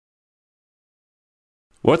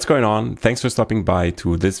What's going on? Thanks for stopping by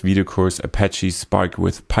to this video course, Apache Spark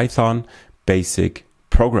with Python Basic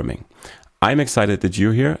Programming. I'm excited that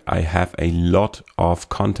you're here. I have a lot of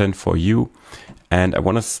content for you, and I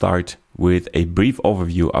want to start with a brief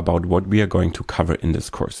overview about what we are going to cover in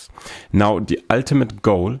this course. Now, the ultimate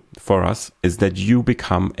goal for us is that you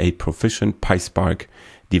become a proficient PySpark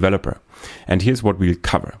developer. And here's what we'll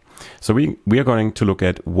cover. So we are going to look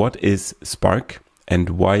at what is Spark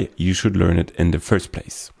and why you should learn it in the first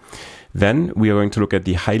place. Then we are going to look at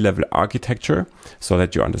the high-level architecture so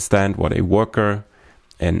that you understand what a worker,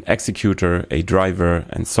 an executor, a driver,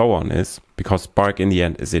 and so on is, because Spark in the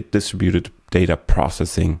end is a distributed data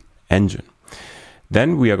processing engine.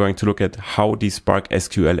 Then we are going to look at how the Spark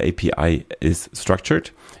SQL API is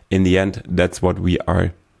structured. In the end, that's what we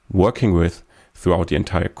are working with throughout the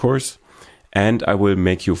entire course. And I will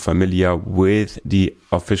make you familiar with the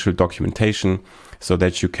official documentation so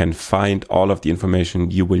that you can find all of the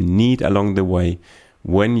information you will need along the way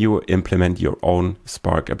when you implement your own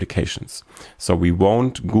Spark applications. So we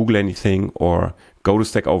won't Google anything or go to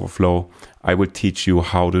Stack Overflow. I will teach you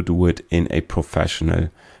how to do it in a professional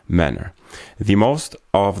manner. The most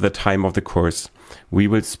of the time of the course we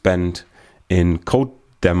will spend in code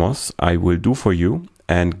demos I will do for you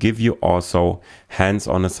and give you also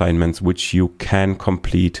hands-on assignments which you can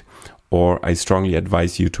complete, or I strongly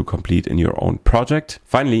advise you to complete in your own project.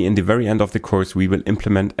 Finally, in the very end of the course, we will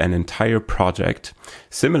implement an entire project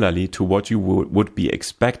similarly to what you would be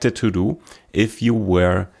expected to do if you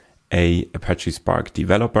were a Apache Spark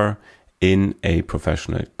developer in a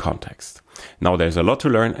professional context. Now, there's a lot to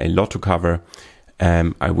learn, a lot to cover.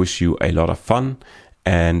 I wish you a lot of fun,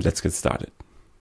 and let's get started.